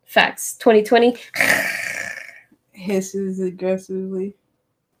Facts. 2020. Hisses aggressively.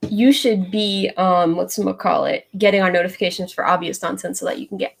 You should be getting our notifications for Obvious Nonsense so that you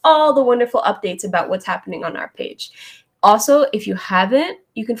can get all the wonderful updates about what's happening on our page. Also, if you haven't,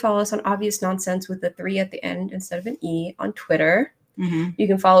 you can follow us on Obvious Nonsense with the 3 at the end instead of an E on Twitter. Mm-hmm. You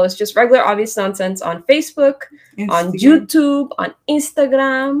can follow us just regular Obvious Nonsense on Facebook, on YouTube, on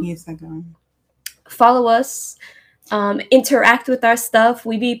Instagram. Follow us. Interact with our stuff.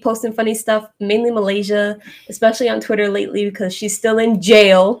 We be posting funny stuff, mainly Malaysia, especially on Twitter lately because she's still in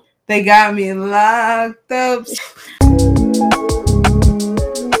jail. They got me locked up.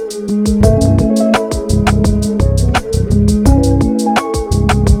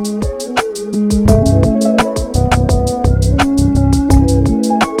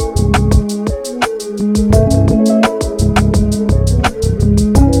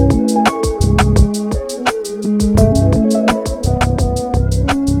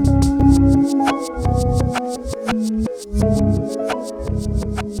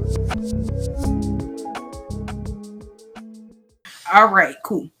 All right,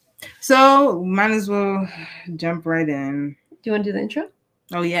 cool. So might as well jump right in. Do you want to do the intro?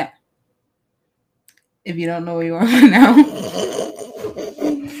 Oh yeah. If you don't know where you are right now,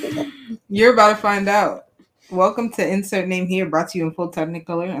 you're about to find out. Welcome to Insert Name Here, brought to you in full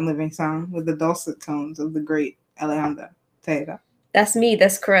Technicolor and living sound with the dulcet tones of the great Alejandra Tejeda. That's me.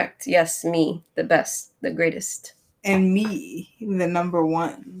 That's correct. Yes, me, the best, the greatest, and me, the number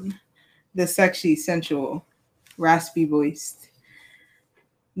one, the sexy, sensual, raspy voiced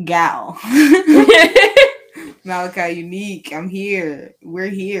gal. Malachi Unique, I'm here. We're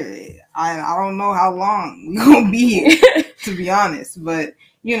here. I don't know how long we're gonna be here, to be honest, but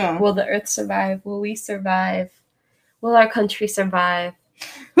you know. Will the earth survive? Will we survive? Will our country survive?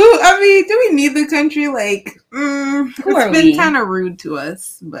 Do we need the country? Like, it's been kind of rude to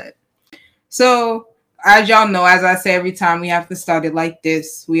us, but so as y'all know, as I say every time, we have to start it like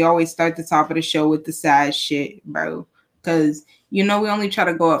this. We always start the top of the show with the sad shit, bro, because we only try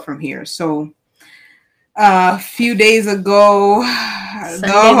to go up from here. So, a few days ago, Sunday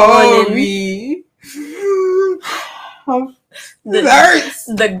the homie,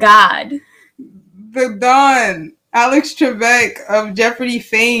 the god, the Don, Alex Trebek of Jeopardy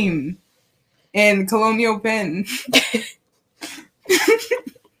fame and Colonial Penn.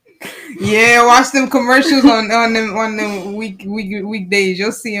 Yeah, watch them commercials on them weekdays.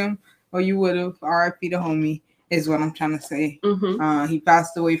 You'll see them, or you would have. R.I.P. the homie is what I'm trying to say. Mm-hmm. He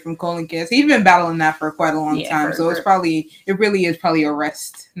passed away from colon cancer. He's been battling that for quite a long time, so it really is probably a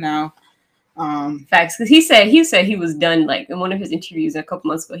rest now. Facts, because he said he was done. Like in one of his interviews a couple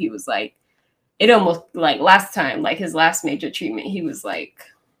months ago, he was like, it almost like last time, like his last major treatment, he was like,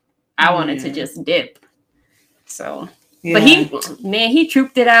 I wanted to just dip. So. Yeah. But he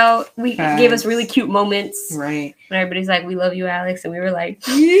trooped it out. We gave us really cute moments. Right. When everybody's like, we love you, Alex. And we were like,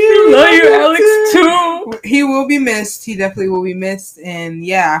 we love you, Alex, too. He will be missed. He definitely will be missed. And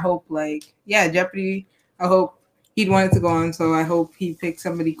yeah, I hope Jeopardy, I hope he'd wanted to go on. So I hope he picked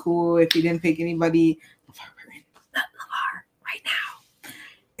somebody cool. If he didn't pick anybody, LeVar right now.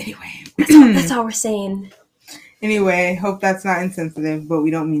 Anyway. That's all we're saying. Anyway, hope that's not insensitive, but we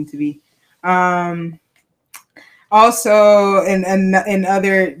don't mean to be. Also, in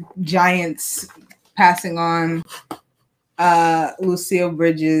other giants passing on, Lucille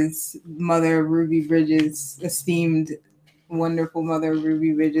Bridges, mother of Ruby Bridges, esteemed, wonderful mother of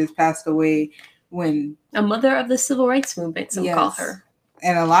Ruby Bridges, passed away when... A mother of the civil rights movement, some call her.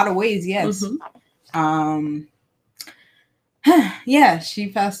 In a lot of ways, yes. Mm-hmm. Yeah, she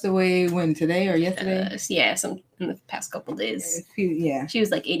passed away when, today or yesterday? In the past couple days. Yeah. She was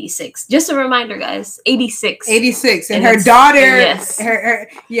like 86. Just a reminder, guys. 86. 86. And her daughter, yes.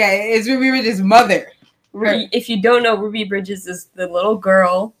 Is Ruby Bridges' mother. If you don't know, Ruby Bridges is the little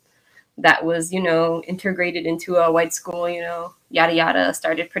girl that was, integrated into a white school, yada, yada,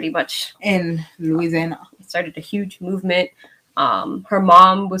 started pretty much. In Louisiana. Started a huge movement. Her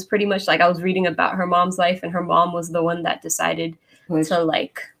mom was pretty much like, I was reading about her mom's life, and her mom was the one that decided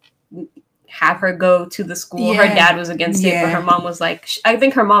to have her go to the school. Her dad was against it, but her mom was like, I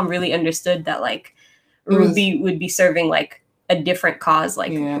think her mom really understood that Ruby would be serving a different cause,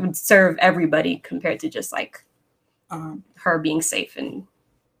 would serve everybody compared to just her being safe. And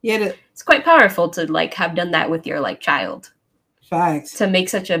it's quite powerful to have done that with your child. Facts. To make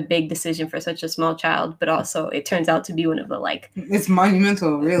such a big decision for such a small child, but also it turns out to be one of the it's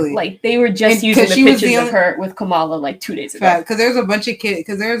monumental, really. They were just using the pictures of her with Kamala 2 days ago. Because there's a bunch of kids.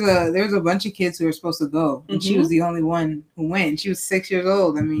 Because there's a bunch of kids who were supposed to go, and she was the only one who went. She was 6 years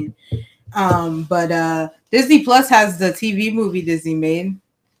old. I mean, but Disney Plus has the TV movie Disney made.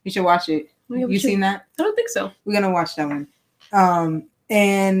 You should watch it. Yeah, you seen that? I don't think so. We're gonna watch that one.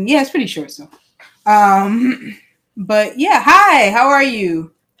 And yeah, it's pretty short. So, but yeah, hi. How are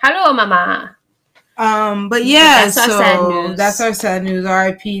you? Hello, mama. But yeah, that's our sad news.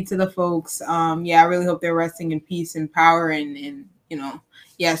 R.I.P. to the folks. Yeah, I really hope they're resting in peace and power, and you know,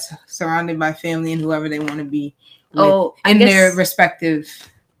 yes, surrounded by family and whoever they want to be. In their respective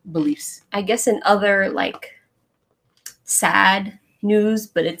beliefs. I guess in other like sad news,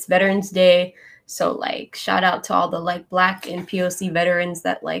 but it's Veterans Day, so like shout out to all the like Black and POC veterans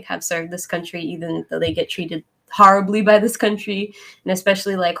that like have served this country, even though they get treated horribly by this country, and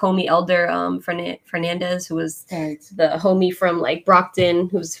especially like homie Elder Fernandez, who was the homie from like Brockton,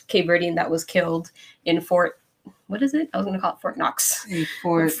 who's Cape Verdean that was killed in Fort. What is it? I was going to call it Fort Knox.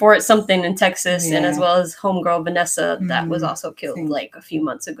 Fort something in Texas, and as well as homegirl Vanessa that was also killed like a few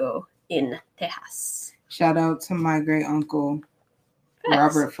months ago in Texas. Shout out to my great uncle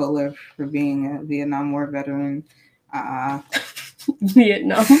Robert Fuller for being a Vietnam War veteran.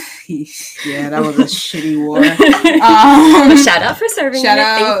 Vietnam. Yeah, that was a shitty war. Shout out for serving.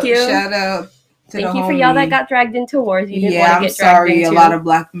 Thank you. Shout out. Thank you for y'all that got dragged into wars. You didn't want to get dragged into. A lot of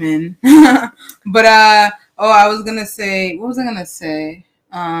Black men. But I was gonna say, what was I gonna say?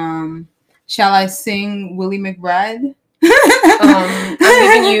 Shall I sing Willie McBride? I'm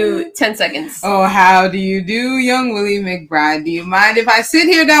giving you 10 seconds. Oh, how do you do, young Willie McBride? Do you mind if I sit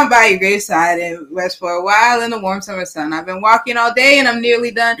here down by your graveside and rest for a while in the warm summer sun? I've been walking all day and I'm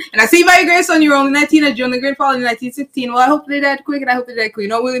nearly done. And I see by your gravestone you're only 19 and during the great fall in 1916. Well, I hope they died quick and I hope they died clean.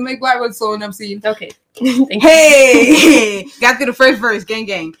 No, Willie McBride was slow enough scene. Okay. Hey! Got through the first verse. Gang,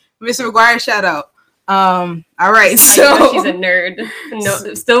 gang. Mr. McGuire, shout out. All right, so she's a nerd.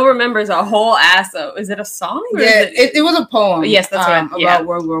 No, still remembers a whole ass. Is it a song? Or yeah, it was a poem. Yes, that's right. About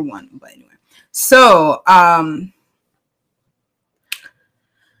World War I. But anyway, so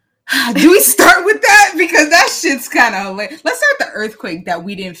do we start with that because that shit's kind of hilarious. Let's start with the earthquake that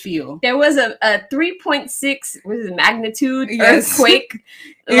we didn't feel. There was a 3.6 magnitude earthquake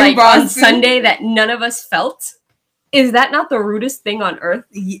like on Sunday that none of us felt. Is that not the rudest thing on earth?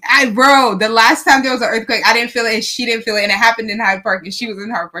 Bro, the last time there was an earthquake, I didn't feel it and she didn't feel it. And it happened in Hyde Park and she was in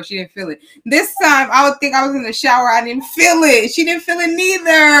Hyde Park. She didn't feel it. This time, I would think I was in the shower. I didn't feel it. She didn't feel it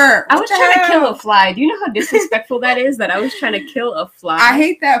neither. I was trying to kill a fly. Do you know how disrespectful that is? That I was trying to kill a fly? I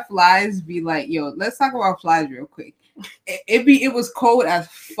hate that flies be like, yo, let's talk about flies real quick. It was cold as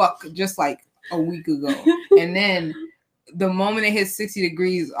fuck just like a week ago. And then the moment it hits 60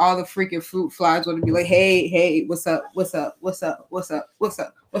 degrees, all the freaking fruit flies would be like, hey, what's up? We're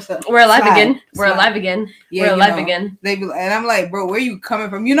alive again. We're alive again. Yeah, we're alive again. They be, and I'm like, bro, where are you coming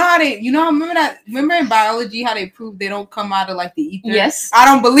from? You know how remember in biology how they prove they don't come out of like the ether? Yes. I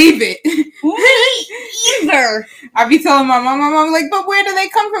don't believe it. Me either. I be telling my mom, I'm like, but where do they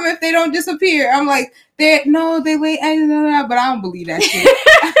come from if they don't disappear? I'm like, they wait, but I don't believe that shit.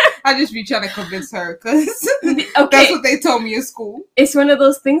 I just be trying to convince her because that's what they told me in school. It's one of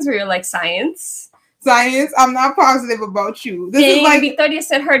those things where you're like, science. I'm not positive about you. This is like Victoria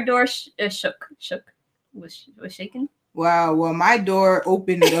said her door shook. Was shaking. Wow. Well, my door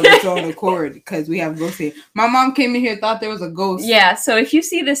opened of its own accord because we have ghosts here. My mom came in here, thought there was a ghost. Yeah. So if you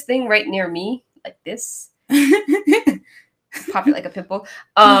see this thing right near me, like this, pop it like a pimple.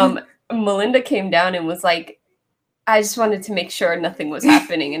 Melinda came down and was like, I just wanted to make sure nothing was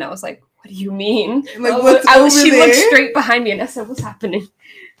happening. And I was like, what do you mean? Like, she looked straight behind me and I said, what's happening?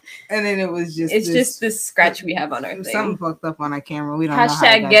 And then it was just just this scratch we have on our thing. Something fucked up on our camera. We don't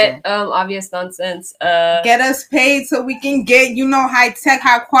 #, get obvious nonsense. Get us paid so we can get, high tech,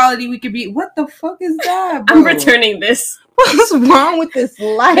 high quality we could be. What the fuck is that, bro? I'm returning this. What's wrong with this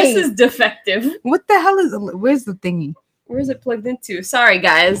light? This is defective. What the hell is where's the thingy? Where's it plugged into? Sorry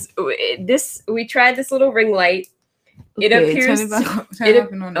guys. We tried this little ring light. It appears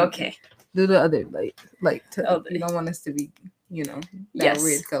okay. Do the other light. You don't want us to be, that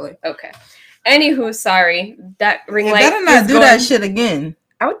weird color. Okay. Anywho, sorry. That ring light. Better not do that shit again.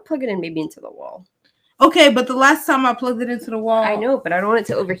 I would plug it in maybe into the wall. Okay, but the last time I plugged it into the wall. I know, but I don't want it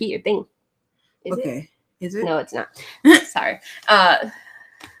to overheat your thing. Is it? No, it's not. Sorry.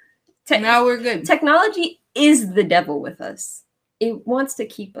 Now we're good. Technology is the devil with us. It wants to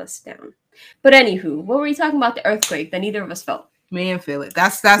keep us down. But anywho, what were we talking about? The earthquake that neither of us felt. Me and feel it.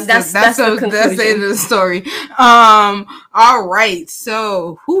 That's the end of the story. All right.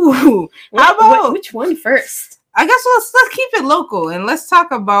 So, how about which one first? I guess let's keep it local and let's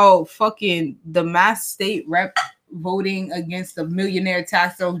talk about fucking the Mass State Rep voting against the millionaire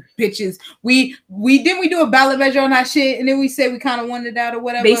tax. Those bitches. We do a ballot measure on that shit, and then we say we kind of wanted that or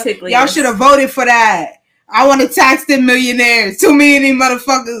whatever. Basically, y'all should have voted for that. I want to tax them millionaires. Too many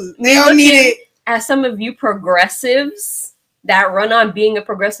motherfuckers. They don't need it. As some of you progressives that run on being a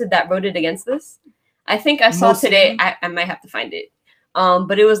progressive that voted against this, I think I saw today, I might have to find it.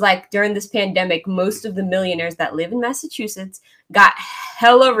 But it was like during this pandemic, most of the millionaires that live in Massachusetts got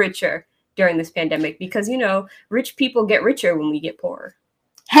hella richer during this pandemic because, you know, rich people get richer when we get poorer.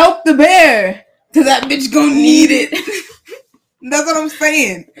 Help the bear, because that bitch gonna need it. That's what I'm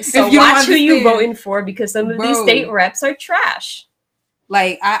saying. So watch who you voting for, because some of these state reps are trash.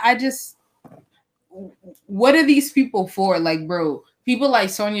 Like, I just, what are these people for? Like, bro, people like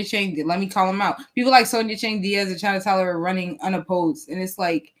Sonia Chang, let me call them out. People like Sonia Chang Diaz and China Tyler are running unopposed. And it's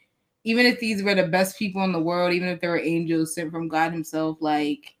like, even if these were the best people in the world, even if they were angels sent from God himself,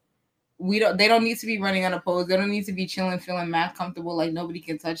 like, they don't need to be running unopposed. They don't need to be chilling, feeling mad comfortable, like nobody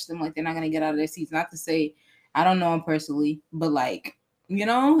can touch them, like they're not gonna get out of their seats. Not to say I don't know them personally, but like, you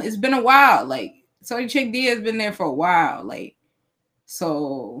know, it's been a while. Like, Sonia Chang Diaz has been there for a while. Like,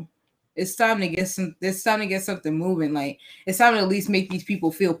 so it's time to get something moving. Like, it's time to at least make these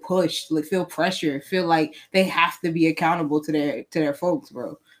people feel pushed, like feel pressure, feel like they have to be accountable to their folks,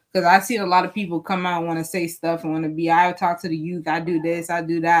 bro. Because I've seen a lot of people come out and want to say stuff and want to be, I talk to the youth, I do this, I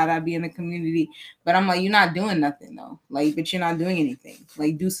do that, I be in the community. But I'm like, you're not doing nothing though. Like, but you're not doing anything.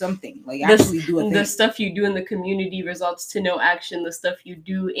 Like, do something. Like, actually do a thing. The stuff you do in the community results to no action. The stuff you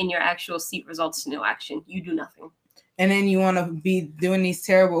do in your actual seat results to no action. You do nothing. And then you want to be doing these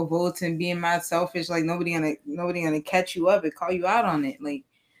terrible votes and being mad selfish. Like, nobody gonna catch you up and call you out on it. Like,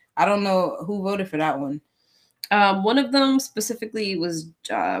 I don't know who voted for that one. One of them specifically was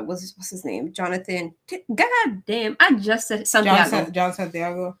what's his name? Jonathan. God damn! I just said Santiago. John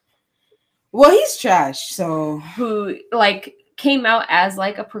Santiago. Well, he's trash. So who like came out as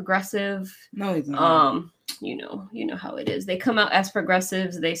like a progressive? No, he's not. You know how it is. They come out as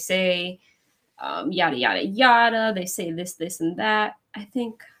progressives. They say, yada yada yada. They say this, and that. I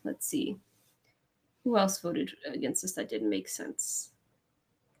think. Let's see. Who else voted against this that didn't make sense?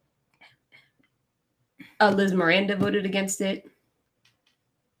 Liz Miranda voted against it,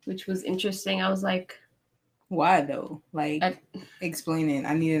 which was interesting. I was like, why though? Like, explain it.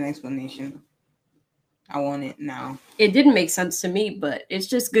 I need an explanation. I want it now. It didn't make sense to me, but it's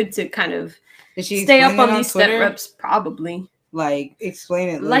just good to kind of stay up on these step reps, probably. Like, explain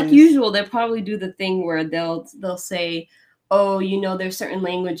it, Liz. Like usual, they'll probably do the thing where they'll say, oh, you know, there's certain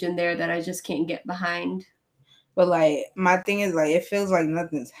language in there that I just can't get behind. But, like, my thing is, like, it feels like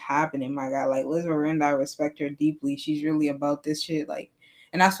nothing's happening, my God. Like, Liz Miranda, I respect her deeply. She's really about this shit. Like,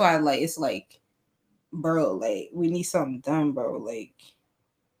 and that's why, like, it's like, bro, like, we need something done, bro. Like,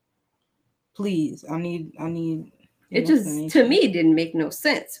 please, I need. It just, to me, didn't make no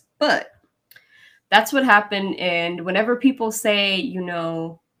sense. But that's what happened. And whenever people say, you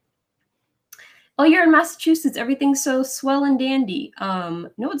know, oh, you're in Massachusetts, everything's so swell and dandy.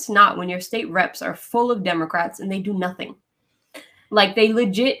 No, it's not when your state reps are full of Democrats and they do nothing. Like, they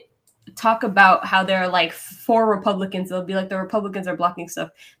legit talk about how there are like 4 Republicans. They'll be like, the Republicans are blocking stuff.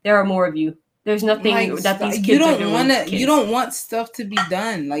 There are more of you. There's nothing like, that these kids are doing. You don't want stuff to be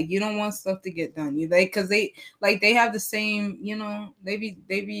done. Like, you don't want stuff to get done. You because they have the same, you know, they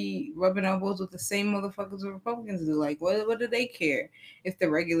be rubbing elbows with the same motherfuckers the Republicans do. Like, what do they care if the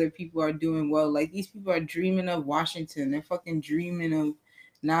regular people are doing well? Like, these people are dreaming of Washington. They're fucking dreaming of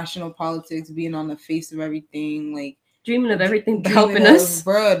national politics being on the face of everything. Like, dreaming of everything helping us,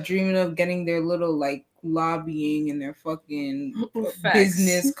 bro. Dreaming of getting their little like lobbying and their fucking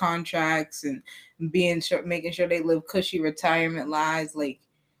business contracts and making sure they live cushy retirement lives. Like,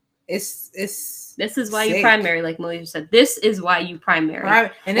 it's this is why you primary, like Malaysia said. This is why you primary,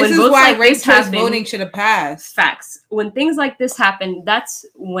 and this is why ranked choice voting should have passed. Facts. When things like this happen, that's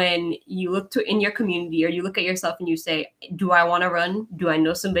when you look to in your community, or you look at yourself and you say, "Do I want to run? Do I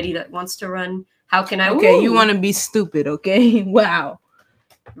know somebody that wants to run? How can I?" Okay, you want to be stupid, okay? Wow.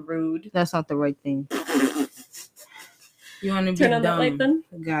 Rude. That's not the right thing. You want to be turn on dumb. That light then?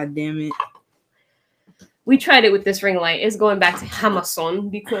 God damn it. We tried it with this ring light. It's going back to Amazon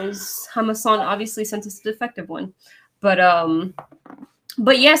because Amazon obviously sent us a defective one. But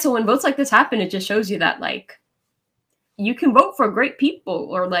yeah, so when votes like this happen, it just shows you that like you can vote for great people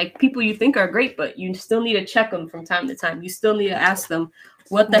or like people you think are great, but you still need to check them from time to time. You still need to ask them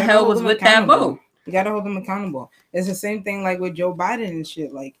what the hell was with that vote. You gotta hold them accountable. It's the same thing like with Joe Biden and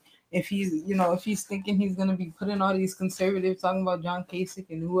shit. Like if he's thinking he's gonna be putting all these conservatives talking about John Kasich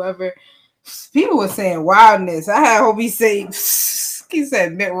and whoever, people were saying wildness. I hope he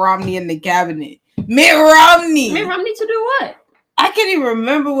said Mitt Romney in the cabinet. Mitt Romney to do what? I can't even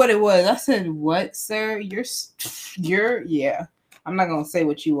remember what it was. I said, what, sir? You're yeah. I'm not gonna say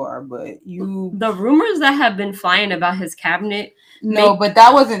what you are, but you. The rumors that have been flying about his cabinet. No, but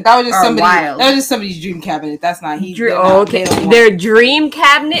that was just somebody. Wild. That was just somebody's dream cabinet. That's not he. Okay, their dream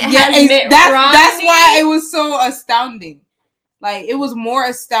cabinet. That's why it was so astounding. Like, it was more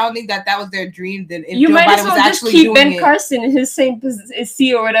astounding that was their dream than if Joe Biden was actually doing it. You might as well just keep Ben Carson in his same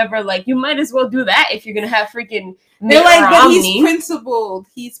seat or whatever. Like, you might as well do that if you're gonna have freaking. They're like, but he's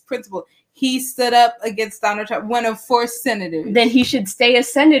principled. He stood up against Donald Trump, one of 4 senators. Then he should stay a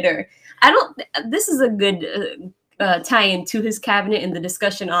senator. This is a good tie-in to his cabinet in the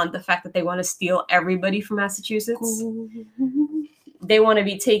discussion on the fact that they want to steal everybody from Massachusetts. They want to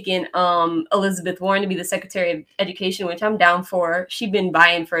be taking Elizabeth Warren to be the Secretary of Education, which I'm down for. She's been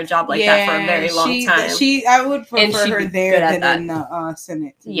vying for a job like that for a very long time. I would prefer her there than in the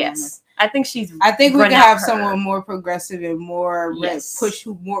Senate. Yes. I think we can have someone more progressive and more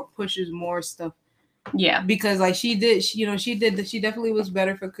pushes more stuff. Yeah, because like she definitely was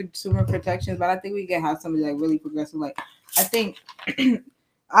better for consumer protections, but I think we can have somebody like really progressive. Like, I think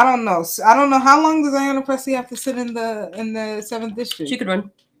I don't know how long does Ayanna Pressley have to sit in the 7th district. She could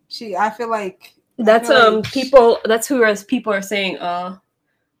run. I feel like people. That's who people are saying.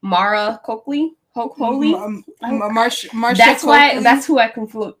 Mara Coakley. Marsha. That's why. That's who I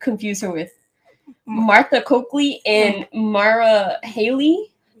confuse her with. Martha Coakley and Mara Haley.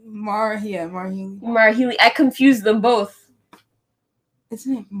 Mara Haley. Mara Haley. I confuse them both.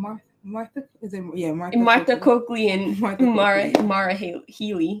 Isn't it Martha? Is it Martha Coakley and Mara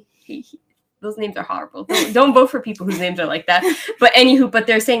Haley. Those names are horrible. Don't vote for people whose names are like that. But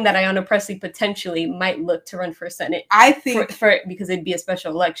they're saying that Ayanna Pressley potentially might look to run for Senate. I think because it'd be a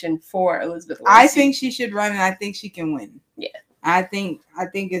special election for Elizabeth Warren. I think she should run, and I think she can win. Yeah. I think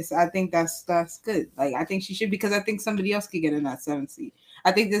that's good. Like, I think she should, because I think somebody else could get in that 7th seat.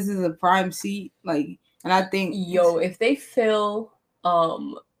 I think this is a prime seat. Like, and I think if they fill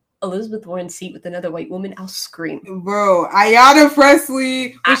Elizabeth Warren's seat with another white woman, I'll scream. Bro, Ayanna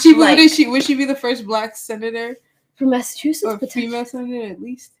Pressley. Would she be the first Black senator from Massachusetts? Or female senator at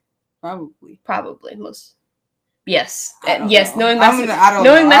least? Probably most. Yes. Yes. Knowing Massachusetts.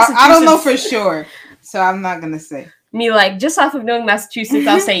 I don't know for sure, so I'm not gonna say. Me, like, just off of knowing Massachusetts,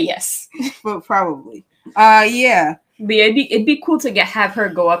 I'll say yes. But probably. Yeah. But it'd be cool to have her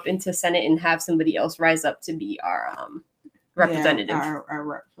go up into Senate and have somebody else rise up to be our representative. Yeah, our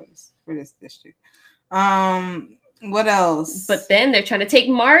rep for this district. What else? But then they're trying to take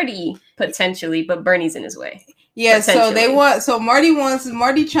Marty potentially, but Bernie's in his way. Yeah, so Marty wants that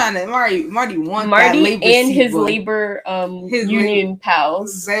labor and seat, his labor union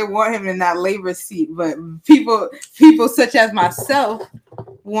pals. They want him in that labor seat, but people such as myself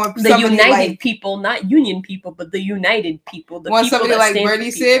want the united people, not union people, but the united people. Want somebody like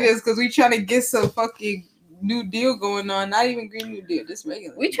Bernie Sanders, because we trying to get some fucking New Deal going on, not even Green New Deal, just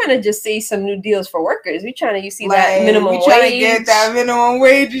regular. We trying to just see some new deals for workers. We trying to that minimum wage. We trying to get that minimum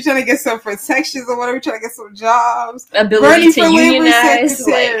wage. We trying to get some protections or whatever. We trying to get some jobs. Ability Bernie to for unionize.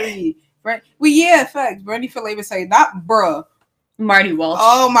 Secretary. Right? Well, yeah, facts. Bernie for labor secretary, not bruh. Marty Walsh.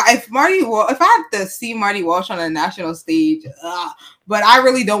 Oh my! If I had to see Marty Walsh on a national stage, but I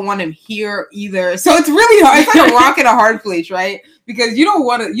really don't want him here either. So it's really hard. It's like a rock and a hard place, right? Because you don't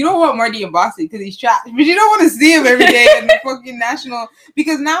want Marty in Boston because he's trapped, but you don't want to see him every day in the fucking national.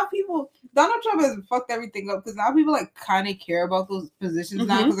 Because now Donald Trump has fucked everything up. Because now people like kind of care about those positions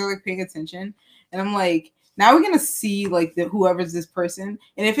now because they're like paying attention. And I'm like, now we're gonna see like whoever's this person,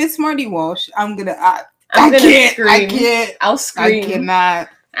 and if it's Marty Walsh, I'm gonna scream. I can't. I'll scream. I cannot.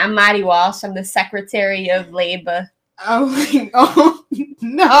 I'm Marty Walsh. I'm the Secretary of Labor. Oh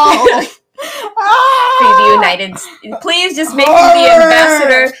no. The United States. Please just make him the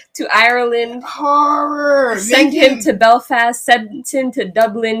ambassador to Ireland. Horror. Send him to Belfast. Send him to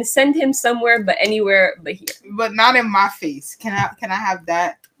Dublin. Send him somewhere, but anywhere but here. But not in my face. Can I have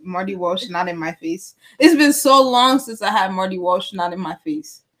that? Marty Walsh not in my face. It's been so long since I had Marty Walsh not in my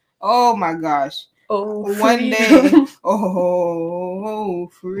face. Oh my gosh. Oh, one day. Oh,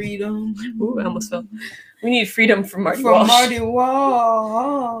 freedom. Ooh, I almost fell. We need freedom from Marty Walsh. Marty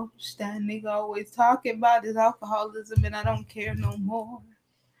Walsh. That nigga always talking about his alcoholism and I don't care no more.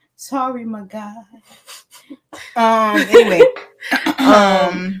 Sorry, my guy. Anyway.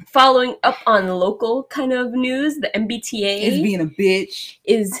 Following up on local kind of news, the MBTA is being a bitch.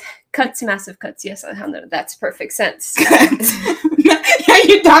 Is cuts, massive cuts. Yes, I know that's perfect sense. Yeah,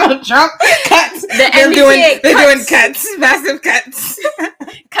 you Donald Trump. Cuts. They're doing cuts, massive cuts.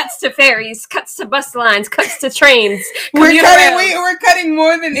 Cuts to ferries, cuts to bus lines, cuts to trains. We're cutting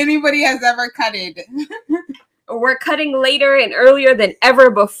more than anybody has ever cutted. we're cutting later and earlier than ever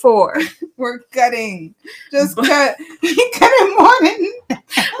before. We're cutting. Just cut. We cutting more than.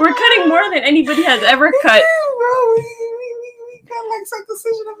 We're cutting more than anybody has ever cut. Bro, we got like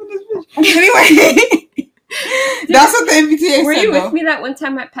circumcision up in this bitch. Anyway, that's what the MBTA said. Were you with me that one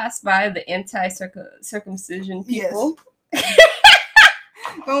time I passed by the anti-circumcision people? Yes.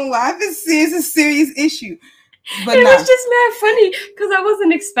 Don't laugh. It's a serious issue. But it was just mad funny because I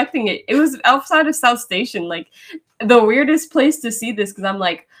wasn't expecting it. It was outside of South Station, like the weirdest place to see this. Because I'm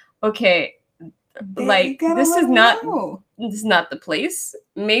like, okay, like this is not the place.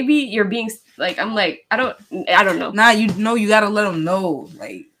 Maybe you're being like, I'm like, I don't know. Nah, you gotta let them know.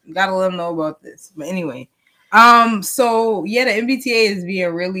 Like, you gotta let them know about this. But anyway, so yeah, the MBTA is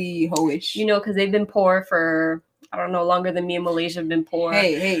being really hoish. You know, because they've been poor for I don't know longer than me and Malaysia have been poor.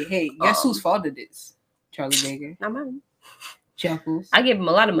 Hey, guess whose fault it is? Charlie Baker. Not mine. Chuckles. I gave him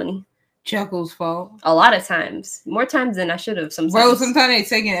a lot of money. Chuckles' fault. A lot of times. More times than I should have sometimes. Bro, sometimes they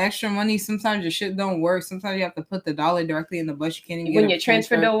taking extra money. Sometimes your shit don't work. Sometimes you have to put the dollar directly in the bus. You can't even when your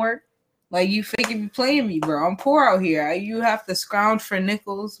transfer don't work. Like, you fake if you playing me, bro. I'm poor out here. You have to scrounge for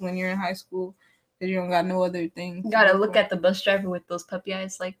nickels when you're in high school because you don't got no other thing. You gotta look at the bus driver with those puppy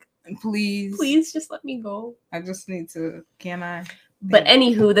eyes like, please just let me go. I just need to, can I? But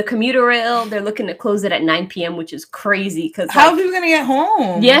anywho, the commuter rail, they're looking to close it at 9 p.m., which is crazy. Because how are people going to get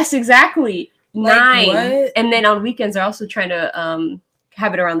home? Yes, exactly. Like, 9. What? And then on weekends, they're also trying to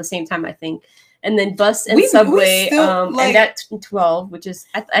have it around the same time, I think. And then bus and subway, and that's 12, which is,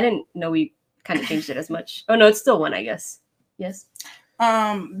 I didn't know we kind of changed it as much. Oh, no, it's still 1, I guess. Yes.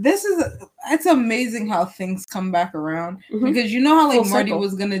 It's amazing how things come back around because you know how like Marty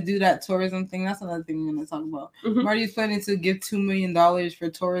was gonna do that tourism thing. That's another thing we're gonna talk about. Marty's planning to give $2 million for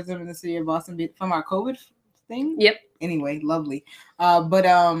tourism in the city of Boston from our COVID thing. Yep. Anyway, lovely. But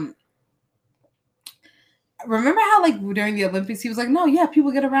remember how like during the Olympics he was like, no, yeah,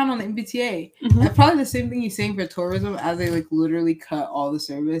 people get around on the MBTA. That's probably the same thing he's saying for tourism, as they like literally cut all the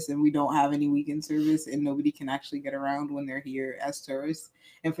service and we don't have any weekend service and nobody can actually get around when they're here as tourists.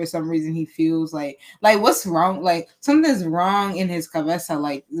 And for some reason he feels like what's wrong? Like something's wrong in his cabeza.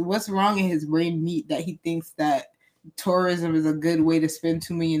 Like what's wrong in his brain meat that he thinks that tourism is a good way to spend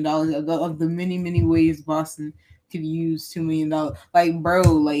 $2 million of the many ways Boston could use $2 million. Like, bro,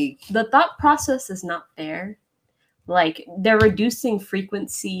 like the thought process is not there. Like they're reducing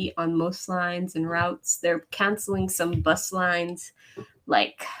frequency on most lines and routes. They're canceling some bus lines.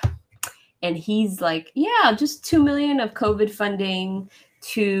 Like, and he's like, yeah, just $2 million of COVID funding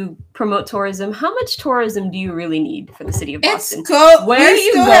to promote tourism. How much tourism do you really need for the city of Boston? Where are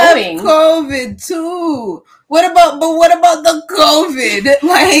you going? COVID too. What about the COVID?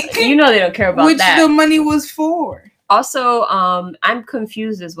 Like, you know they don't care about that. Which the money was for. Also, I'm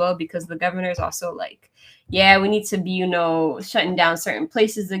confused as well because the governor's also like, yeah, we need to be, shutting down certain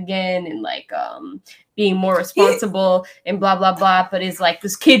places again and like being more responsible and blah blah blah. But it's like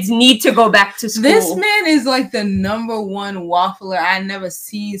these kids need to go back to school. This man is like the number one waffler. I never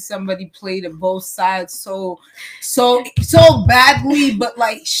see somebody play to both sides so badly, but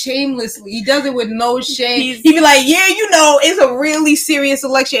like shamelessly. He does it with no shame. He be like, yeah, it's a really serious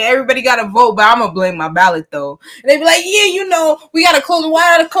election. Everybody got to vote, but I'm gonna blame my ballot though. And they be like, yeah, we gotta close.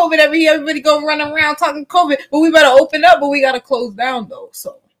 Why out of COVID every year? Everybody go run around talking COVID, but we better open up. But we gotta close down though.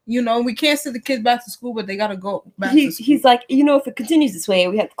 So. We can't send the kids back to school, but they gotta go back to school. He's like, if it continues this way,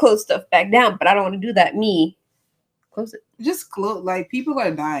 we have to close stuff back down, but I don't want to do that. Close it. Just close. Like, people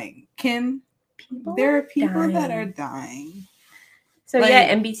are dying. Kim, there are people that are dying. So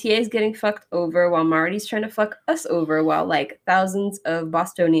yeah, MBTA is getting fucked over while Marty's trying to fuck us over, while like thousands of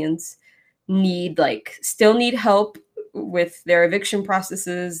Bostonians still need help with their eviction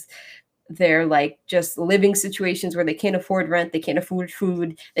processes. They're like just living situations where they can't afford rent, they can't afford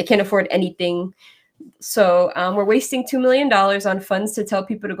food, they can't afford anything. So we're wasting $2 million on funds to tell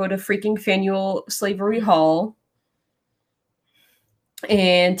people to go to freaking Faneuil Slavery Hall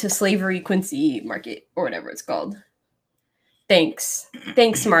and to Slavery Quincy Market or whatever it's called. Thanks,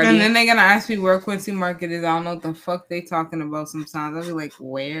 Marty. And then they're gonna ask me where Quincy Market is. I don't know what the fuck they talking about. Sometimes I'll be like,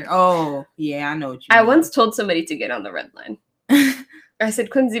 where? Oh, yeah, I know what you mean. Once told somebody to get on the red line. I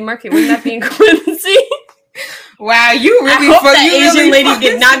said Quincy Market, wouldn't that be in Quincy? Wow, you really. I hope that Asian lady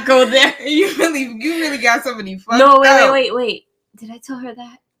did not go there. You really got somebody fucked. No, wait. Did I tell her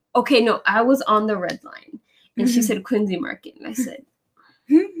that? Okay, no, I was on the red line, and she said Quincy Market, and I said,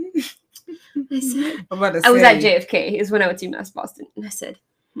 I was at JFK. Is when I went to UMass Boston, and I said,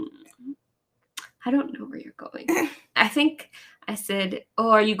 I don't know where you're going. I said, oh,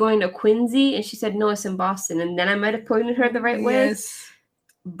 are you going to Quincy? And she said, no, it's in Boston. And then I might have pointed her the right way.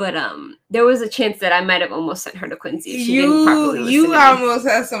 But there was a chance that I might have almost sent her to Quincy if she didn't properly listen You to me. almost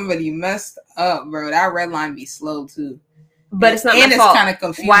had somebody messed up, bro. That red line be slow too. But it's not my fault. And it's kind of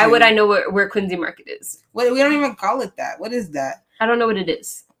confusing. Why would I know where Quincy Market is? What, we don't even call it that. What is that? I don't know what it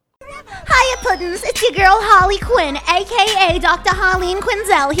is. Hiya, Puddins. It's your girl, Holly Quinn, a.k.a. Dr. Harleen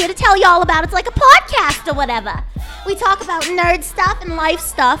Quinzel, here to tell you all about It's Like a Podcast or whatever. We talk about nerd stuff and life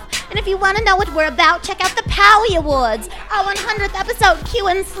stuff, and if you want to know what we're about, check out the Powie Awards, our 100th episode, Q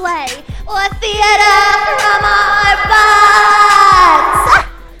and Slay, or Theater from Our Butts.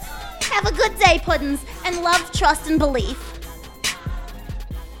 Have a good day, Puddins, and love, trust, and belief.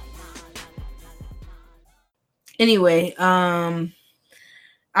 Anyway,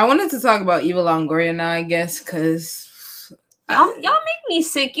 I wanted to talk about Eva Longoria now, I guess, because y'all make me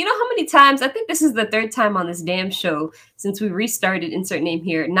sick. You know how many times, I think this is the third time on this damn show since we restarted Insert Name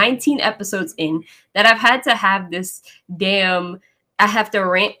Here, 19 episodes in, that I've had to have this damn, I have to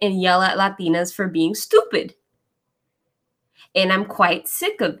rant and yell at Latinas for being stupid. And I'm quite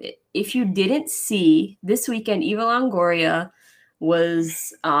sick of it. If you didn't see, this weekend, Eva Longoria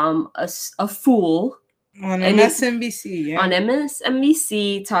was a fool. On MSNBC, yeah. On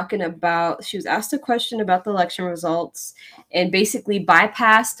MSNBC, talking about, she was asked a question about the election results and basically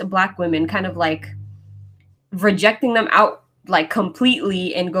bypassed Black women, kind of like rejecting them out like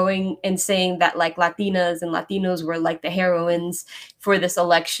completely and going and saying that like Latinas and Latinos were like the heroines for this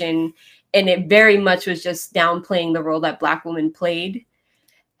election. And it very much was just downplaying the role that Black women played.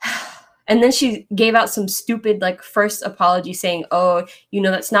 And then she gave out some stupid, like, first apology saying, oh, you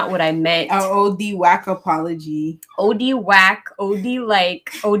know, that's not what I meant. OD whack apology. OD whack,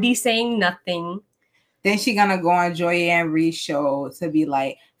 OD saying nothing. Then she gonna go on Joy-Ann Reid's show to be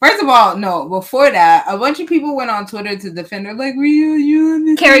like, first of all, no, before that, a bunch of people went on Twitter to defend her, like, you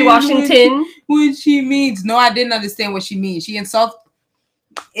understand Kerry Washington. What she means. No, I didn't understand what she means. She insulted.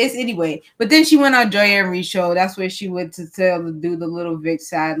 It's anyway, but then she went on Joy-Ann Reid's show. That's where she went to do the little Vic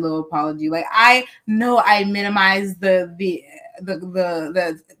sad little apology. Like, I know I minimized the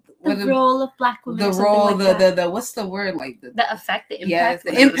role of Black women. The role, like the what's the word, like the effect, the impact. Yes,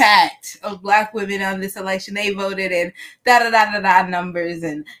 the impact of Black women on this election. They voted and da numbers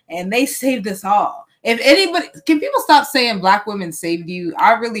and they saved us all. If anybody, can people stop saying Black women saved you?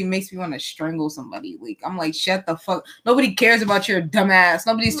 I really makes me want to strangle somebody. Like, I'm like, shut the fuck. Nobody cares about your dumb ass.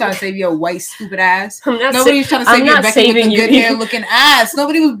 Nobody's trying to save your white stupid ass. Nobody's trying to save your Becky with the good hair looking ass.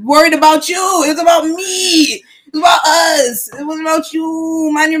 Nobody was worried about you. It was about me. It was about us. It wasn't about you.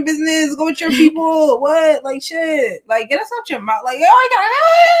 Mind your business. Go with your people. What? Like, shit. Like, get us out your mouth. Like, oh,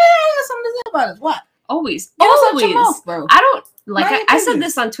 I got something to say about us. What? Always. Mouth, bro. I don't, like, I said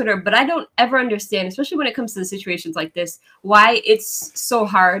this on Twitter, but I don't ever understand, especially when it comes to situations like this, why it's so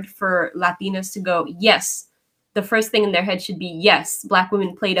hard for Latinas to go, yes, the first thing in their head should be, yes, Black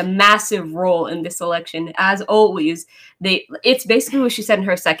women played a massive role in this election. As always, it's basically what she said in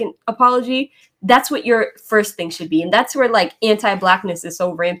her second apology. That's what your first thing should be. And that's where, like, anti-Blackness is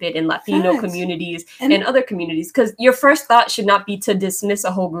so rampant in Latino communities and other communities. Because your first thought should not be to dismiss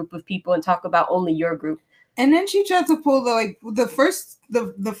a whole group of people and talk about only your group. And then she tried to pull the first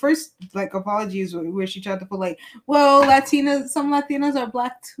like apologies where she tried to pull like, well, some Latinas are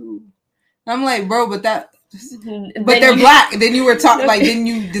Black too. And I'm like, bro, but they're Black. Then you were talking like, then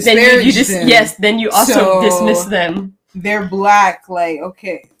you disparage them. Yes, then you also dismiss them. They're Black, like,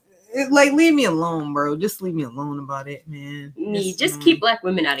 okay. Like, leave me alone, bro. Just leave me alone about it, man. Just keep Black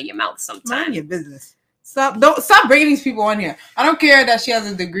women out of your mouth sometimes. Mind your business. Stop bringing these people on here. I don't care that she has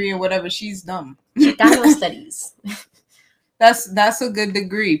a degree in whatever. She's dumb. Chicano studies. That's a good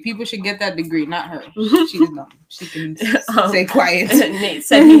degree. People should get that degree, not her. She's dumb. She can stay quiet. Nate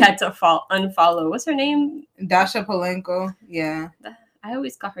said he had to unfollow. What's her name? Dasha Polenko. Yeah. I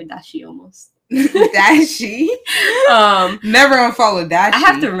always call her Dashi almost. Dashi? Never unfollow Dashi. I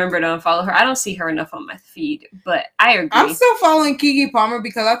have to remember to unfollow her. I don't see her enough on my feed, but I agree. I'm still following Keke Palmer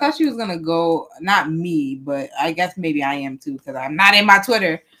because I thought she was gonna go, not me, but I guess maybe I am too because I'm not in my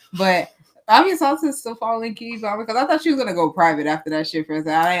Twitter. But I'm also still following Keke Palmer because I thought she was gonna go private after that shit. First,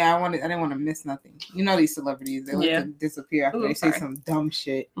 I didn't want to miss nothing. You know these celebrities, they like to disappear after they say some dumb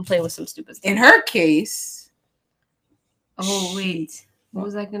shit. I'm playing with some stupid stuff. In her case, what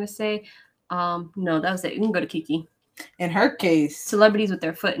was I gonna say? No, that was it. You can go to Kiki. In her case, celebrities with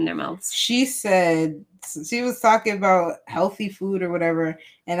their foot in their mouths. She said she was talking about healthy food or whatever,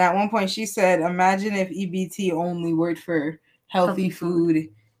 and at one point she said, "Imagine if EBT only worked for healthy food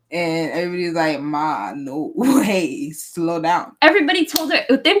And everybody's like, Ma, no, hey, slow down. Everybody told her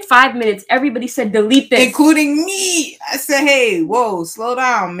within 5 minutes, everybody said, delete this. Including me. I said, hey, whoa, slow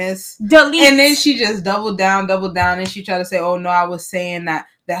down, miss. Delete. And then she just doubled down. And she tried to say, oh, no, I was saying that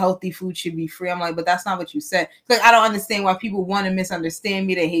the healthy food should be free. I'm like, but that's not what you said. Like, I don't understand why people want to misunderstand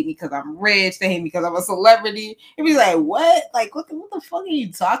me. They hate me because I'm rich. They hate me because I'm a celebrity. And be like, what? Like, what the fuck are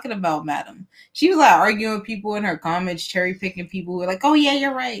you talking about, madam? She was like arguing with people in her comments, cherry picking people who were like, oh, yeah,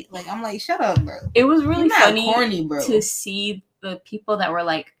 you're right. Like, I'm like, shut up, bro. It was really funny corny, bro, to see the people that were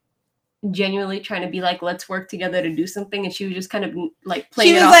like, genuinely trying to be like, let's work together to do something, and she was just kind of like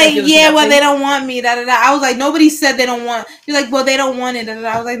playing. She was like, yeah, well, they don't want me. Da da da. I was like, nobody said they don't want. She's like, well, they don't want it. Da, da, da.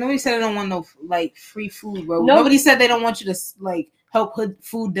 I was like, nobody said they don't want no like free food, bro. Nobody said they don't want you to like help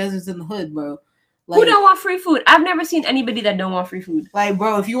food deserts in the hood, bro. Like, who don't want free food? I've never seen anybody that don't want free food. Like,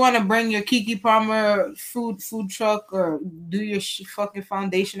 bro, if you want to bring your Keke Palmer food truck or do your fucking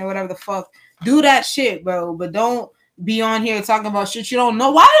foundation or whatever the fuck, do that shit, bro. But don't be on here talking about shit you don't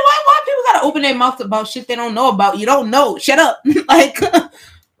know. Why people gotta open their mouth about shit they don't know about? You don't know. Shut up. Like,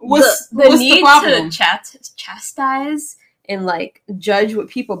 what's the problem? To chastise and like judge what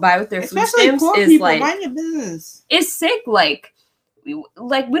people buy with their food stamps poor is people, like, mind your business. It's sick. Like we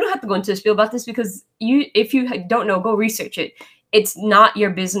don't have to go into a spiel about this because if you don't know, go research it. It's not your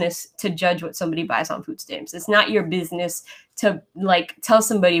business to judge what somebody buys on food stamps. It's not your business to like tell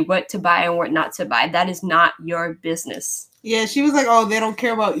somebody what to buy and what not to buy. That is not your business. Yeah, she was like, oh, they don't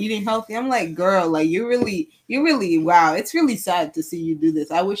care about eating healthy. I'm like, girl, like you really, wow. It's really sad to see you do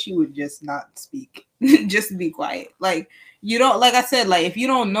this. I wish you would just not speak. Just be quiet. Like, you don't, like I said, like if you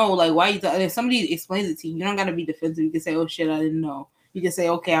don't know, like why if somebody explains it to you, you don't gotta be defensive. You can say, oh shit, I didn't know. You can say,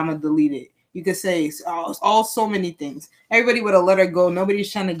 okay, I'm gonna delete it. You could say all so many things. Everybody would have let her go.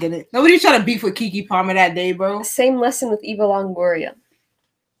 Nobody's trying to get it. Nobody's trying to beef with Keke Palmer that day, bro. Same lesson with Eva Longoria.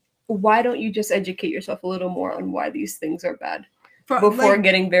 Why don't you just educate yourself a little more on why these things are bad before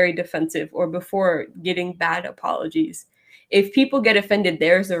getting very defensive or before getting bad apologies? If people get offended,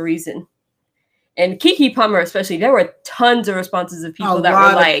 there's a reason. And Keke Palmer, especially, there were tons of responses of people that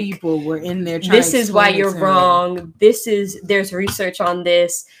were like, people were in there trying this is why you're wrong. There's research on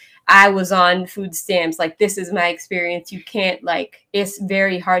this. I was on food stamps. Like, this is my experience. You can't, like, it's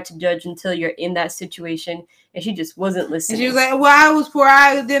very hard to judge until you're in that situation. And she just wasn't listening. And she was like, well, I was poor.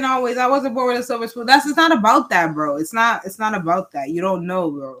 I wasn't born with a silver spoon. It's not about that, bro. It's not about that. You don't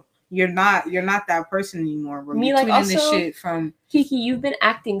know, bro. You're not that person anymore, bro. Me, like, also, this shit from Keke, you've been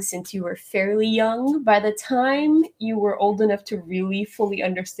acting since you were fairly young. By the time you were old enough to really fully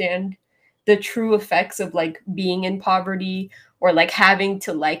understand the true effects of, like, being in poverty or, like, having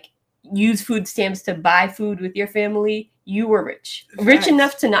to, like, use food stamps to buy food with your family, you were rich. Rich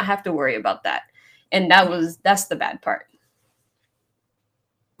enough to not have to worry about that. And that's the bad part.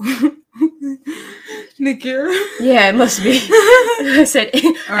 Nick, yeah, it must be. I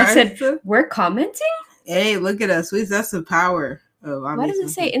said, we're commenting? Hey, look at us. That's the power of why does it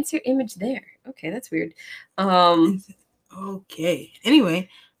say insert image there? Okay, that's weird. Okay. Anyway.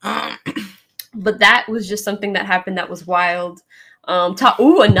 But that was just something that happened that was wild.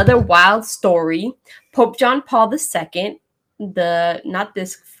 Another wild story. Pope John Paul II,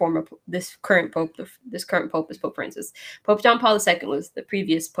 this current pope is Pope Francis. Pope John Paul II was the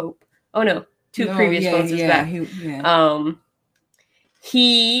previous pope. Oh no, previous popes back.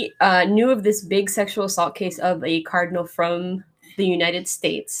 He knew of this big sexual assault case of a cardinal from the United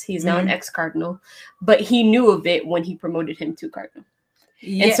States. He's now an ex-cardinal, but he knew of it when he promoted him to cardinal.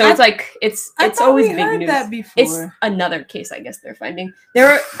 Yeah, and so it's always big news. That before. It's another case, I guess they're finding.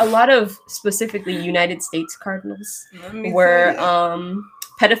 There are a lot of specifically United States cardinals were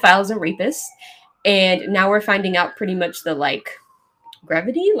pedophiles and rapists, and now we're finding out pretty much the like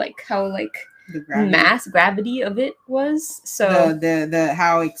gravity, like how like the mass gravity of it was. So the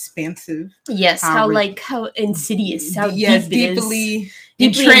how expansive. Yes, how insidious, how deeply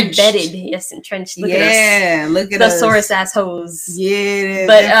entrenched. Embedded. Yes, entrenched. Look at us. Look at the Soros assholes. Yeah,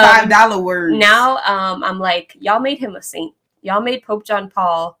 but $5 words. Now I'm like, y'all made him a saint. Y'all made Pope John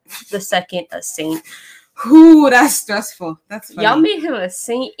Paul II a saint. Ooh, that's stressful. That's funny. Y'all made him a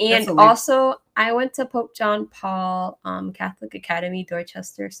saint. And also I went to Pope John Paul Catholic Academy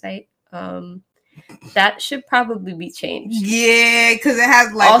Dorchester site. That should probably be changed. Yeah, because it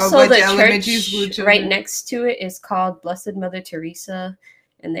has like also a bunch the of elementary school children. Right next to it is called Blessed Mother Teresa,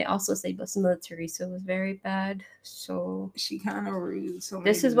 and they also say Blessed Mother Teresa was very bad. So she kind of rude. So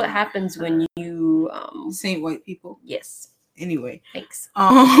this is what happens when you saint white people. Yes. Anyway, thanks.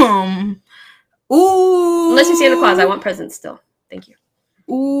 Ooh. Unless you Santa Claus, I want presents still. Thank you.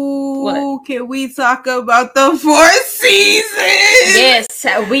 Ooh, what? Can we talk about the 4 seasons? Yes,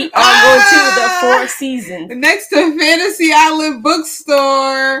 we are going to the 4 seasons. Next to Fantasy Island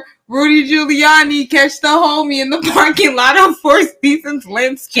Bookstore, Rudy Giuliani catch the homie in the parking lot of 4 Seasons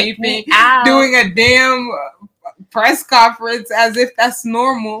Landscaping doing a damn press conference as if that's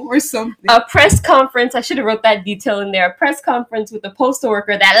normal or something. A press conference, I should have wrote that detail in there. A press conference with a postal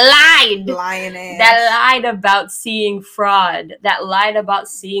worker that lied. Lying ass. That lied about seeing fraud. That lied about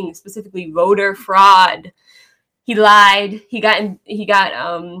seeing specifically voter fraud. He lied. He got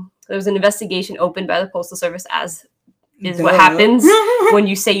there was an investigation opened by the Postal Service, as is what happens when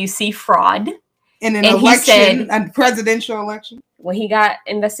you say you see fraud. In an election, a presidential election. When he got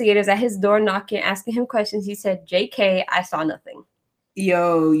investigators at his door knocking, asking him questions, he said, "JK, I saw nothing."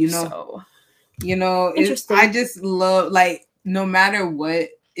 Yo, I just love, like, no matter what,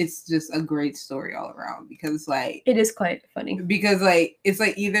 it's just a great story all around, because, like, it is quite funny. Because, like, it's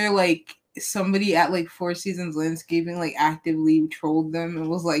like either like somebody at like 4 Seasons Landscaping like actively trolled them and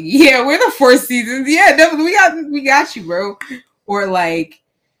was like, "Yeah, we're the 4 Seasons. Yeah, definitely, we got you, bro," or like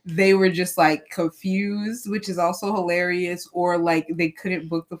they were just like confused, which is also hilarious, or like they couldn't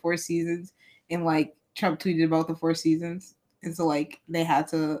book the 4 Seasons and like Trump tweeted about the 4 Seasons, and so like they had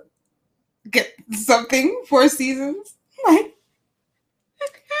to get something 4 Seasons. Like,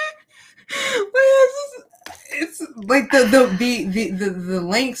 it's like the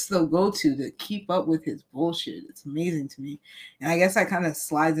lengths they'll go to keep up with his bullshit. It's amazing to me, and I guess that kind of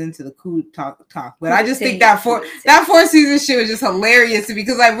slides into the coup talk. But I just think that 4 Seasons shit was just hilarious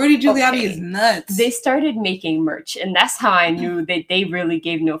because like Rudy Giuliani is nuts. They started making merch, and that's how I knew that they really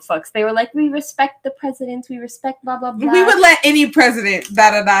gave no fucks. They were like, "We respect the president. We respect blah blah blah. We would let any president here.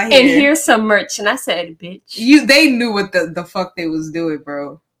 And here's some merch." And I said, "Bitch, they knew what the fuck they was doing,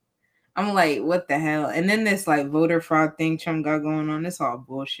 bro." I'm like, what the hell? And then this like voter fraud thing Trump got going on. It's all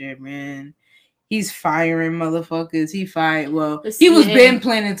bullshit, man. He's firing motherfuckers. He was been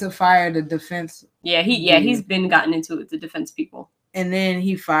planning to fire the defense. He's been gotten into it with the defense people. And then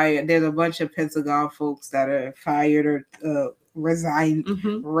he fired. There's a bunch of Pentagon folks that are fired or resigning.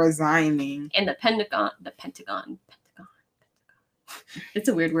 And the Pentagon. It's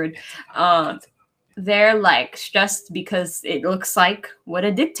a weird word. They're like stressed because it looks like what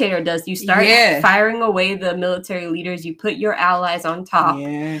a dictator does. You start firing away the military leaders. You put your allies on top,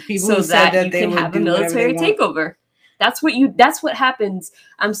 so that you can have a military takeover. That's what happens.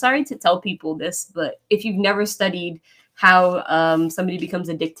 I'm sorry to tell people this, but if you've never studied how somebody becomes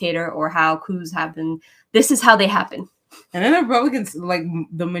a dictator or how coups happen, this is how they happen. And then the Republicans, like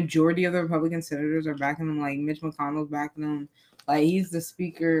the majority of the Republican senators are backing them. Like Mitch McConnell's backing them. Like he's the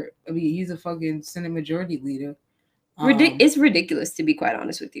speaker. I mean, he's a fucking Senate Majority Leader. It's ridiculous, to be quite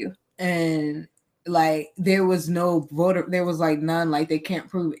honest with you. And like there was no voter. There was like none. Like they can't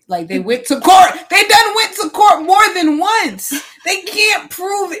prove it. Like they went to court. They done went to court more than once. They can't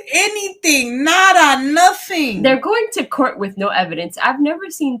prove anything. Nada, nothing. They're going to court with no evidence. I've never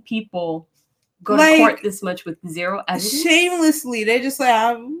seen people go to court this much with zero evidence. Shamelessly, they're just like,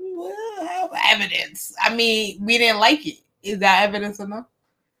 I have evidence. I mean, we didn't like it. Is that evidence enough?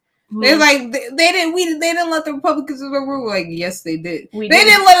 Mm-hmm. They're like they didn't let the Republicans in the room. Like, yes, they did. They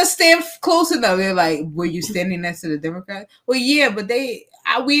didn't let us stand close enough. They're like, were you standing next to the Democrats? Well, yeah, but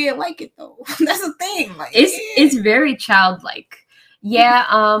we didn't like it though. That's the thing. Like, it's very childlike. Yeah,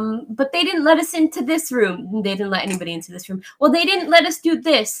 but they didn't let us into this room. They didn't let anybody into this room. Well, they didn't let us do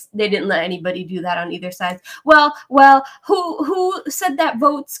this. They didn't let anybody do that on either side. Well, who said that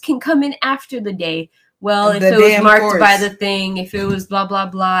votes can come in after the day? Well, if it was marked by the thing, if it was blah, blah,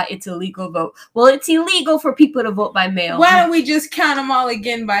 blah, it's a legal vote. Well, it's illegal for people to vote by mail. Why don't we just count them all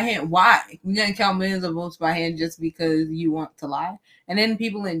again by hand? Why? We're going to count millions of votes by hand just because you want to lie? And then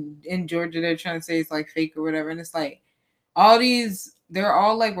people in Georgia, they're trying to say it's like fake or whatever. And it's like, all these, they're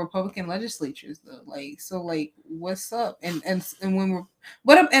all like Republican legislatures though. Like, so like, what's up? And when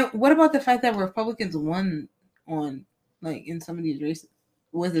what about the fact that Republicans won on like in some of these races?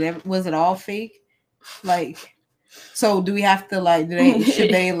 Was it all fake? Like, so do we have to like?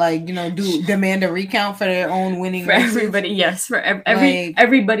 Should they like demand a recount for their own winning for races? Everybody? Yes, for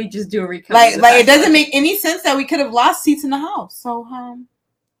everybody, just do a recount. Like it doesn't make any sense that we could have lost seats in the House. So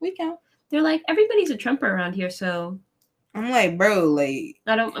we count. They're like, everybody's a Trumper around here, so I'm like, bro, like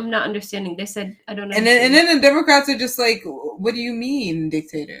I'm not understanding. They said I don't know. And then the Democrats are just like, what do you mean,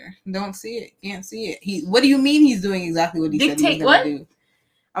 dictator? Don't see it, can't see it. What do you mean he's doing exactly what he said he was gonna do?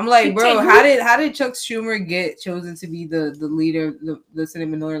 I'm like, bro, how did Chuck Schumer get chosen to be the leader, the Senate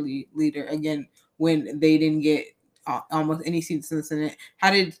Minority Leader again when they didn't get almost any seats in the Senate? How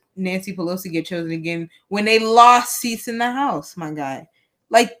did Nancy Pelosi get chosen again when they lost seats in the House? My guy,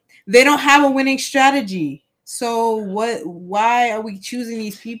 Like, they don't have a winning strategy. So why are we choosing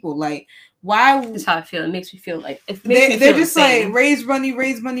these people? Like, why? That's how I feel. It makes me feel like they're just insane. Like, raise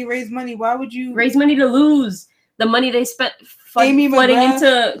money. Why would you raise money to lose? The money they spent flooding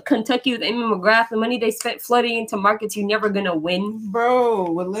into Kentucky with Amy McGrath, the money they spent flooding into markets you're never gonna win,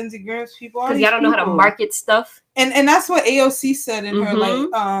 bro. With Lindsey Graham's people, because y'all don't know how to market stuff. And that's what AOC said in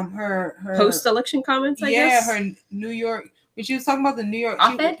her her post-election comments. I guess her New York. When she was talking about the New York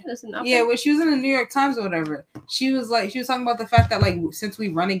op-ed? Yeah, when she was in the New York Times or whatever, she was talking about the fact that, like, since we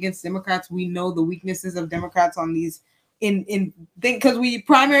run against Democrats, we know the weaknesses of Democrats on these because we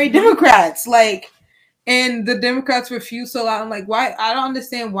primary Democrats, like, and the Democrats refuse to allow. I'm like, why? I don't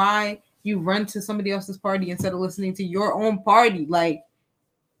understand why you run to somebody else's party instead of listening to your own party, like.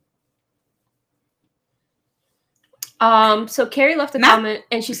 So Carrie left a comment,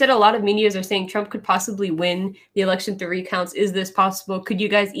 and she said a lot of medias are saying Trump could possibly win the election through recounts. Is this possible? Could you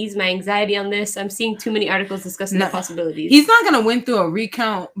guys ease my anxiety on this? I'm seeing too many articles discussing the possibilities. He's not gonna win through a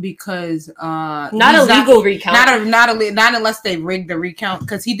recount because not a legal recount. Not unless they rigged the recount,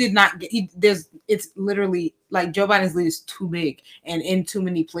 because he did not get it's literally like Joe Biden's lead is too big and in too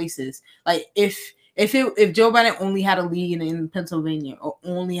many places. Like if Joe Biden only had a lead in Pennsylvania, or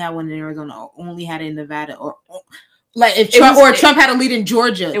only had one in Arizona, or only had it in Nevada, or like if Trump had a lead in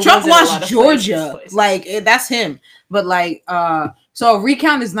Georgia, Trump lost Georgia. Places. Like that's him. But like, so a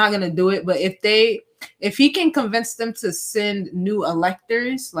recount is not gonna do it. But if he can convince them to send new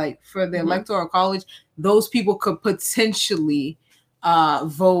electors, like for the electoral college, those people could potentially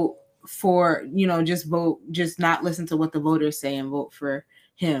vote for, just not listen to what the voters say and vote for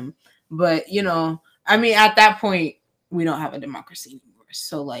him. But I mean, at that point, we don't have a democracy anymore.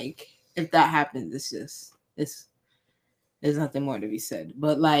 So like, if that happens, there's nothing more to be said.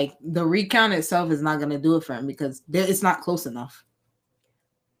 But like, the recount itself is not going to do it for him because it's not close enough.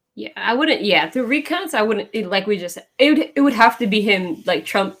 Yeah, I wouldn't. Yeah, through recounts, I wouldn't. Like we just, it would have to be him, like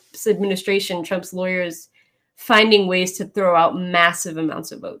Trump's administration, Trump's lawyers, finding ways to throw out massive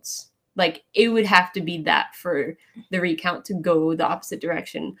amounts of votes. Like it would have to be that for the recount to go the opposite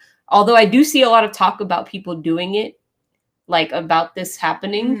direction. Although I do see a lot of talk about people doing it, like about this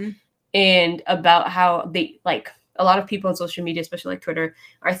happening, and about how they like. A lot of people on social media, especially like Twitter,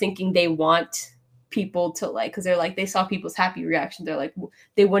 are thinking they want people to like, because they're like, they saw people's happy reactions. They're like,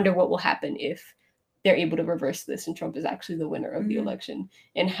 they wonder what will happen if they're able to reverse this and Trump is actually the winner of the election,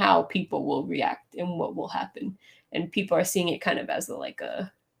 and how people will react and what will happen. And people are seeing it kind of as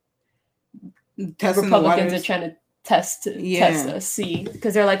Republicans are trying to test us, see,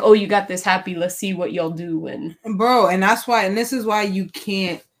 because they're like, oh, you got this happy, let's see what y'all do. And that's why, and this is why you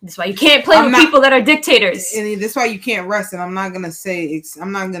can't. That's why you can't play with people that are dictators. And that's why you can't rest. And I'm not going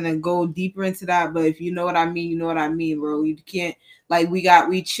to go deeper into that. But if you know what I mean, you know what I mean, bro. You can't, like,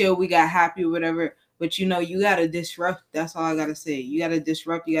 we chill, we got happy or whatever. But, you got to disrupt. That's all I got to say. You got to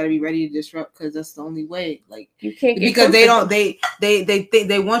disrupt. You got to be ready to disrupt because that's the only way. Like, you can't get because they don't, they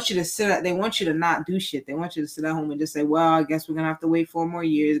want you to sit, they want you to not do shit. They want you to sit at home and just say, well, I guess we're going to have to wait 4 more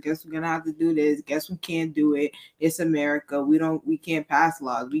years. Guess we're going to have to do this. Guess we can't do it. It's America. We can't pass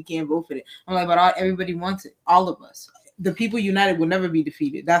laws. We can't vote for it. I'm like, but everybody wants it. All of us. The people united will never be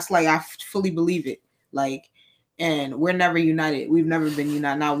defeated. That's like, I fully believe it. Like, and we're never united. We've never been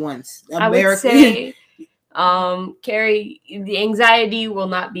united, not once. I would say, Carrie, the anxiety will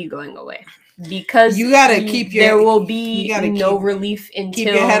not be going away because you gotta keep there will be no relief until keep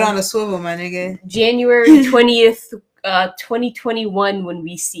your head on a swivel, my nigga. January 20th, 2021, when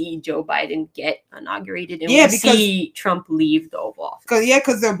we see Joe Biden get inaugurated and we see Trump leave the Oval Office.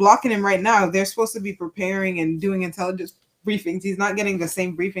 Because they're blocking him right now. They're supposed to be preparing and doing intelligence briefings. He's not getting the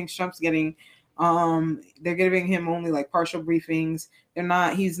same briefings Trump's getting. They're giving him only like partial briefings.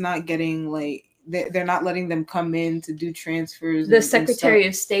 He's not getting like, they're not letting them come in to do transfers. The Secretary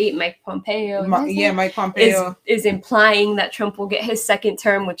of State, Mike Pompeo, Mike Pompeo is implying that Trump will get his second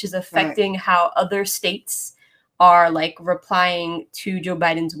term, which is affecting how other states are like replying to Joe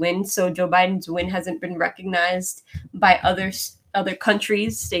Biden's win. So Joe Biden's win hasn't been recognized by other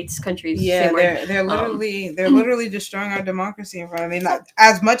countries. Yeah, they're literally destroying our democracy in front of me. Not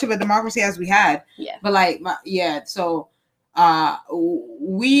as much of a democracy as we had. Yeah. But like, so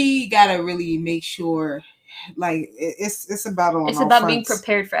we gotta really make sure, like, it's a battle. It's about being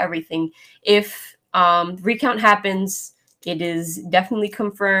prepared for everything. If recount happens, it is definitely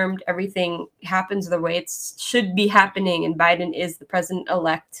confirmed. Everything happens the way it should be happening, and Biden is the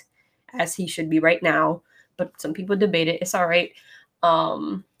president-elect, as he should be right now. But some people debate it. It's all right.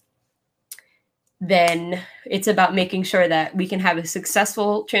 Then it's about making sure that we can have a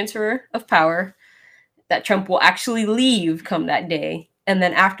successful transfer of power, that Trump will actually leave come that day, And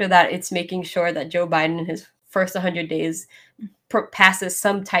then after that, it's making sure that Joe Biden in his first 100 days passes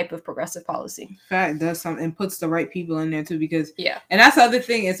some type of progressive policy. Fact does something and puts the right people in there too, because and that's the other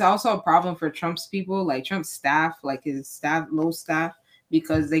thing. It's also a problem for Trump's people, like Trump's staff, like his staff, low staff,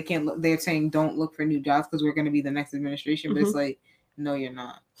 because they can't look. They're saying don't look for new jobs because we're going to be the next administration. But it's like, no, you're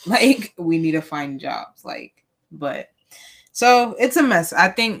not. Like, we need to find jobs. Like, but so it's a mess. I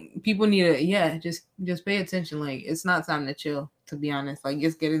think people need to just pay attention. Like, it's not time to chill. To be honest, like,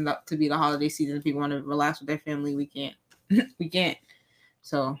 it's getting up to be the holiday season. People want to relax with their family. We can't. We can't.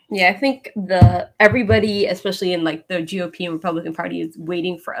 So yeah, I think everybody, especially in like the GOP and Republican Party, is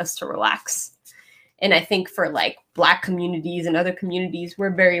waiting for us to relax. And I think for like Black communities and other communities,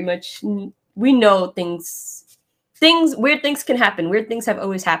 we're very much, we know weird things can happen. Weird things have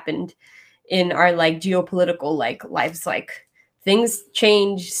always happened in our like geopolitical like lives. Like, things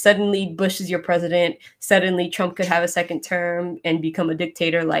change. Suddenly Bush is your president. Suddenly Trump could have a second term and become a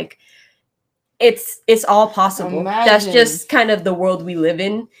dictator. Like, it's all possible. Imagine. That's just kind of the world we live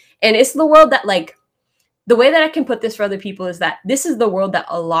in. And it's the world that, like, the way that I can put this for other people is that this is the world that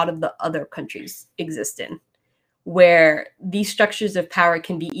a lot of the other countries exist in, where these structures of power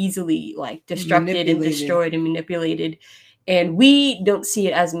can be easily like disrupted and destroyed and manipulated. And we don't see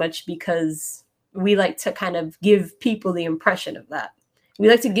it as much because we like to kind of give people the impression of that. We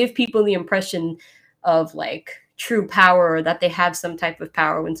like to give people the impression of like true power, or that they have some type of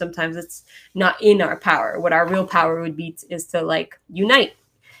power, when sometimes it's not in our power. What our real power would be is to like unite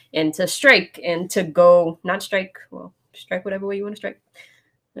and to strike and to go, not strike, well, strike whatever way you want to strike.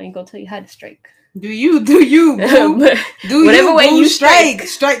 I ain't gonna tell you how to strike. Do you do whatever way you strike,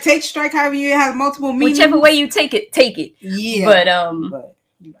 take strike however you have multiple meanings. Whichever way you take it. Yeah. But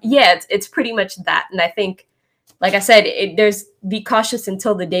yeah, it's pretty much that. And I think, like I said, be cautious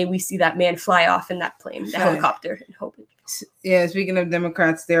until the day we see that man fly off in that plane, the helicopter, and hope it. Yeah, speaking of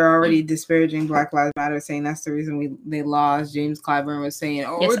Democrats, they're already disparaging Black Lives Matter, saying that's the reason they lost. James Clyburn was saying,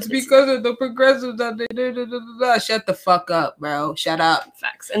 it's because of the progressives that they Shut the fuck up, bro. Shut up.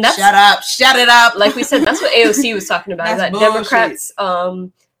 Facts. And that's shut it up. Like we said, that's what AOC was talking about. That Democrats,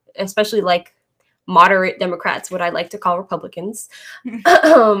 especially like moderate Democrats, what I like to call Republicans,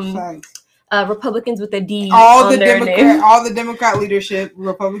 Republicans with a D on their name. All the Democrat leadership,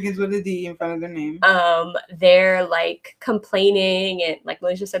 Republicans with a D in front of their name. They're like complaining, and like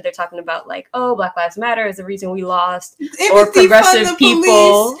Malaysia said, they're talking about like, oh, Black Lives Matter is the reason we lost, or progressive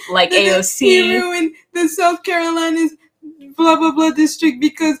people like AOC ruined the South Carolina's blah blah blah district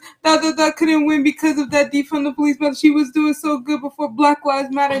because that couldn't win because of that defund the police, but she was doing so good before Black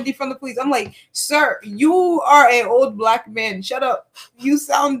Lives Matter and defund the police. I'm like, sir, you are an old Black man. Shut up. You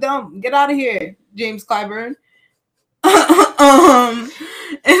sound dumb. Get out of here, James Clyburn. And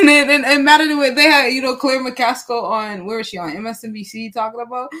matter the way they had, Claire McCaskill on, where is she on? MSNBC talking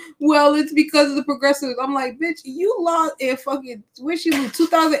about, well, it's because of the progressives. I'm like, bitch, you lost in fucking, where she lose,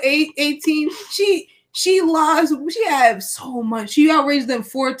 2008, 18? She lost. She had so much. She outraised them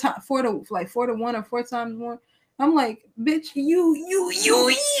 4 to 1 or 4 times more. I'm like, bitch, you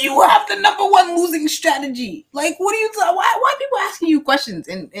have the number one losing strategy. Like, what are you? Why are people asking you questions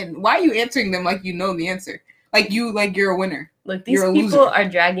and why are you answering them like you know the answer? Like you're a winner. Like, these people are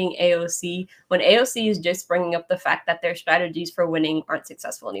dragging AOC when AOC is just bringing up the fact that their strategies for winning aren't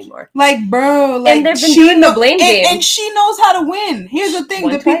successful anymore. Like, bro, like, and they've been doing the blame game, and she knows how to win. Here's the thing: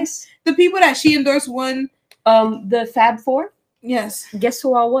 the people that she endorsed won. The Fab Four. Yes. Guess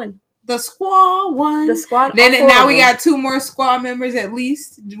who all won? The squad won. The squad. Then now we got 2 more squad members at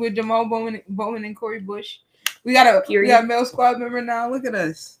least with Jamal Bowman and Cori Bush. We got a male squad member now. Look at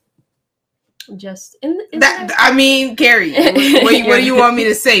us. Just I mean, Carrie, what do you want me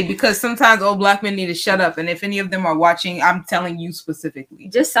to say? Because sometimes old Black men need to shut up, and if any of them are watching, I'm telling you specifically.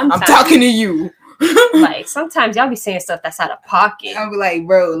 Just sometimes. I'm talking to you. Like, sometimes y'all be saying stuff that's out of pocket. I'll be like,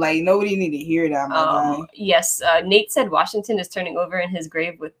 bro, like, nobody need to hear that. My guy. Yes, Nate said Washington is turning over in his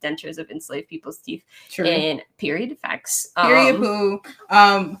grave with dentures of enslaved people's teeth. True. And period, facts. Period, poo.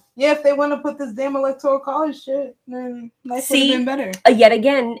 Yeah, if they want to put this damn electoral college shit, then life would have been better. Yet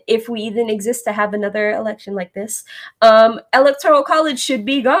again, if we even exist to have another election like this, electoral college should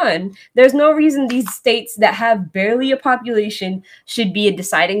be gone. There's no reason these states that have barely a population should be a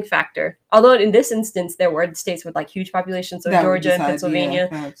deciding factor. Although in this instance, there were states with like huge populations, so Georgia and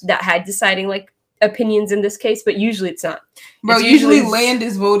Pennsylvania, that had deciding like opinions in this case, but usually it's not. Bro, usually land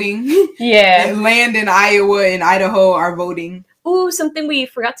is voting. Yeah. Land in Iowa and Idaho are voting. Ooh, something we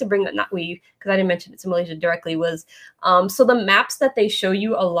forgot to bring up, not we, because I didn't mention it to Malaysia directly, was so the maps that they show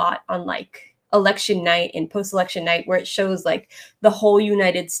you a lot on like election night and post-election night, where it shows like the whole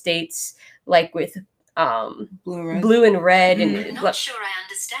United States, like with blue and red, and not sure I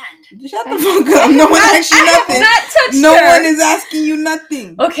understand. Shut the fuck up. No one asked you nothing. No one is asking you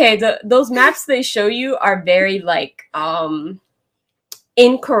nothing. Okay, those maps they show you are very like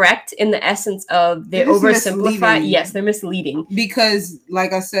incorrect in the essence of they oversimplify. Yes, they're misleading because,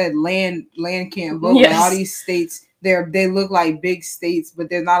 like I said, land can't vote. Yes. Like all these states, they look like big states, but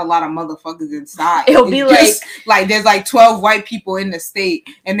there's not a lot of motherfuckers inside. It'll be like there's like 12 white people in the state,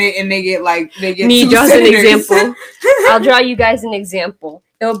 and they get me draws an example. I'll draw you guys an example.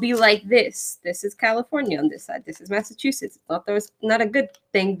 It'll be like this. This is California on this side. This is Massachusetts. Thought that was not a good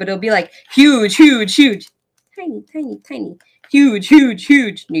thing, but it'll be like huge, huge, huge, tiny, tiny, tiny. Huge, huge,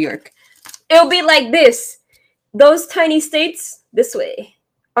 huge New York. It'll be like this. Those tiny states this way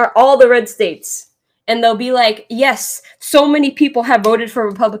are all the red states. And they'll be like, yes, so many people have voted for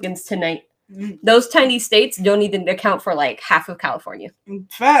Republicans tonight. Mm-hmm. Those tiny states don't even account for like half of California.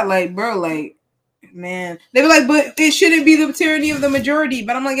 Fat, like, bro, like, man. They were like, but it shouldn't be the tyranny of the majority.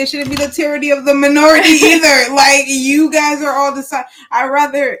 But I'm like, it shouldn't be the tyranny of the minority either. Like, you guys are all decide. I'd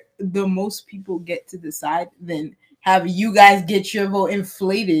rather the most people get to decide than have you guys get your vote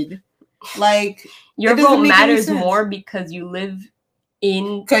inflated. Like, your vote matters more because you live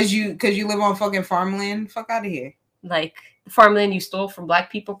in because you live on fucking farmland. Fuck out of here. Like farmland you stole from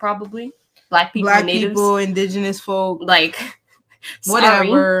black people, probably. Black people, indigenous folk. Like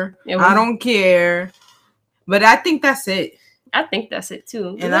whatever. I don't care. But I think that's it. I think that's it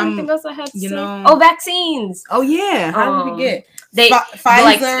too. And anything else I had to say? Oh, vaccines. Oh yeah. How did we get? Pfizer.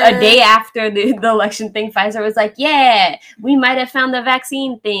 Like a day after the election thing, Pfizer was like, yeah, we might have found the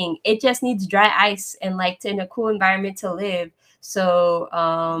vaccine thing. It just needs dry ice and like in a cool environment to live. So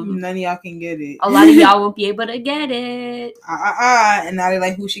none of y'all can get it. A lot of y'all won't be able to get it. And now they're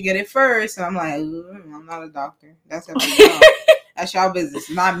like, who should get it first? And I'm like, I'm not a doctor. That's that's y'all business.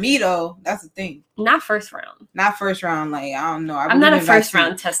 Not me though. That's the thing. Not first round. Like, I don't know. I'm not a first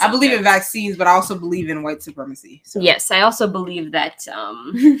round test. I believe in vaccines, but I also believe in white supremacy. So. Yes, I also believe that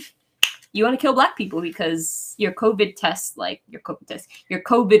you want to kill black people because your COVID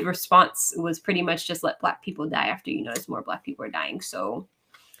response was pretty much just let black people die after you notice more black people are dying. So,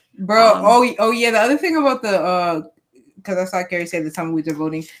 bro, oh yeah. The other thing about the because I saw Carrie say the time we were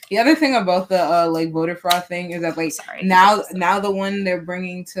voting. The other thing about the like voter fraud thing is that like now the one they're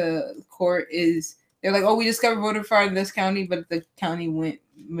bringing to court is they're like, oh, we discovered voter fraud in this county, but the county went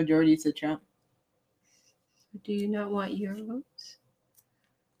majority to Trump. Do you not want your votes?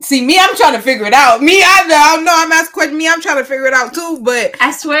 See, me, I'm trying to figure it out. Me, I don't know. I'm asking questions. Me, I'm trying to figure it out too. But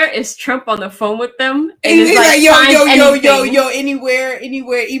I swear, it's Trump on the phone with them. And he's like, yo, anywhere,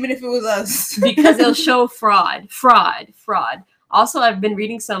 even if it was us. Because it'll show fraud. Also, I've been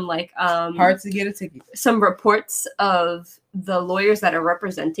reading some like hard to get a ticket. Some reports of the lawyers that are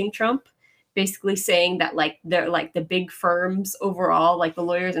representing Trump, basically saying that like they're like the big firms overall, like the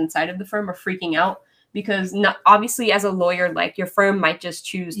lawyers inside of the firm are freaking out. Because obviously, as a lawyer, like your firm might just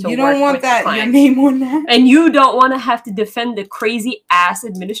choose to. You don't want that your name on that, and you don't want to have to defend the crazy ass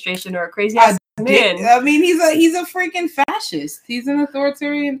administration or a crazy ass man. I mean, he's a freaking fascist. He's an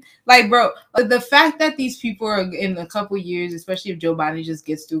authoritarian. Like, bro, the fact that these people are in a couple years, especially if Joe Biden just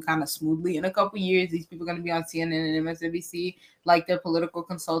gets through kind of smoothly, in a couple years, these people are going to be on CNN and MSNBC, like they're political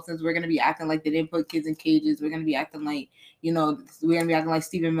consultants. We're going to be acting like they didn't put kids in cages. We're going to be acting like. We're going to be acting like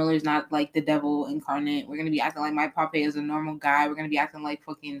Stephen Miller's not like the devil incarnate. We're going to be acting like Mike Pompeo is a normal guy. We're going to be acting like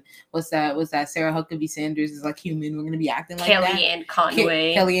fucking, what's that? Sarah Huckabee Sanders is like human. We're going to be acting like Kellyanne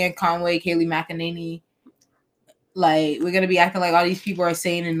Conway. Kellyanne Conway, Kayleigh McEnany. Like, we're going to be acting like all these people are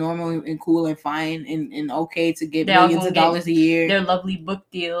sane and normal and cool and fine and okay to get millions of dollars a year. Their lovely book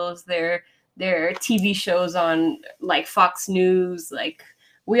deals, their TV shows on like Fox News. Like,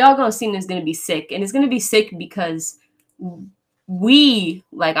 we all going to see it's going to be sick. And it's going to be sick because we,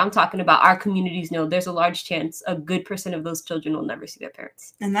 like I'm talking about our communities, know there's a large chance a good percent of those children will never see their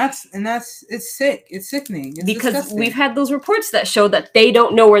parents. And that's it's sick. It's sickening. It's because disgusting. We've had those reports that show that they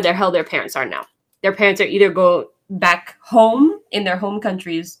don't know where the hell their parents are now. Their parents are either go back home in their home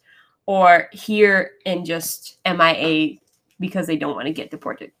countries or here and just MIA because they don't want to get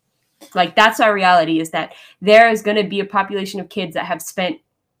deported. Like, that's our reality, is that there is going to be a population of kids that have spent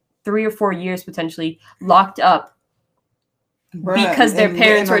 3 or 4 years potentially locked up because their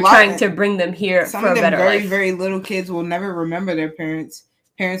parents were trying to bring them here for a better life. Very, very little kids will never remember their parents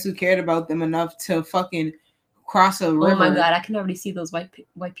who cared about them enough to fucking cross a river. Oh my God, I can already see those white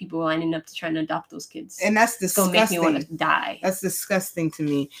people lining up to try and adopt those kids. And that's disgusting. It's gonna make me want to die. That's disgusting to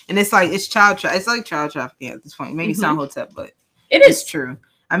me. And it's like, it's child trafficking at this point. Maybe sound hotep, but it is true.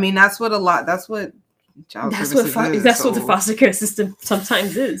 I mean, that's what That's what the foster care system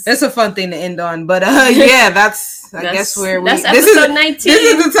sometimes is. That's a fun thing to end on, but that's guess where that's episode 19.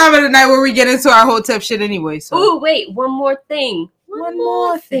 This is the time of the night where we get into our Hotep shit anyway. So. Oh wait, one more thing.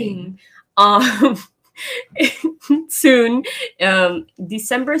 Soon,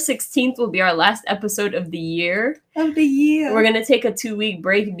 December 16th will be our last episode of the year. We're gonna take a 2-week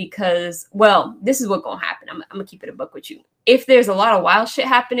break because, well, this is what's gonna happen. I'm gonna keep it a buck with you. If there's a lot of wild shit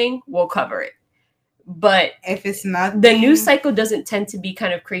happening, we'll cover it. But if it's not, the news cycle doesn't tend to be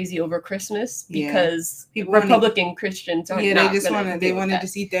kind of crazy over Christmas because Republican Christians aren't. Yeah, they want to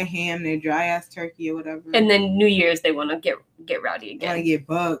just eat their ham, their dry ass turkey or whatever. And then New Year's they want to get rowdy again. Want to get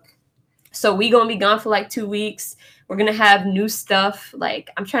buck. So we gonna be gone for like 2 weeks. We're gonna have new stuff. Like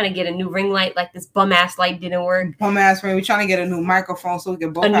I'm trying to get a new ring light. Like this bum ass light didn't work. Bum ass ring. We're trying to get a new microphone so we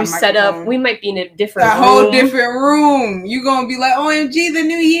can both have a new setup. We might be in a different room. whole different room. You gonna be like, OMG, the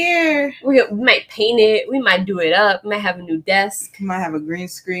new year. We might paint it. We might do it up. We might have a new desk. We might have a green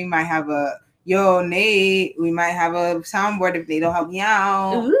screen. Might have a Nate. We might have a soundboard if they don't help me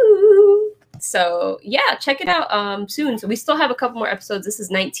out. Ooh. So yeah, check it out soon. So we still have a couple more episodes. This is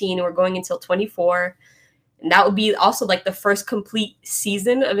 19 and we're going until 24. And that will be also like the first complete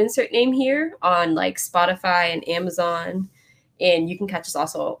season of Insert Name here on like Spotify and Amazon. And you can catch us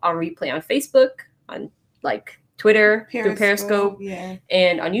also on replay on Facebook, on like Twitter, through Periscope,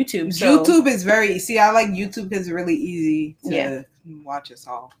 and on YouTube. So YouTube is I like YouTube because it's really easy to watch us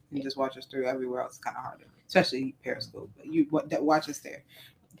all and just watch us through. Everywhere else is kind of harder, especially Periscope. But you watch us there.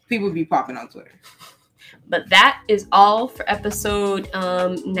 People be popping on Twitter. But that is all for episode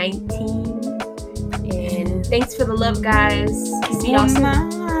 19. And thanks for the love, guys. See y'all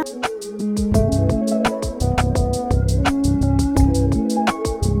soon.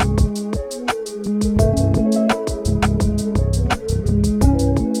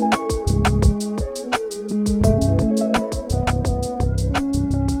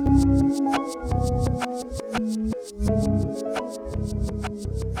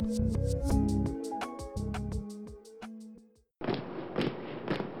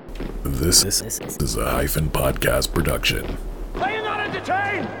 This is a Hyphen Podcast production. Are you not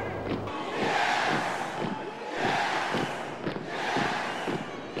entertained?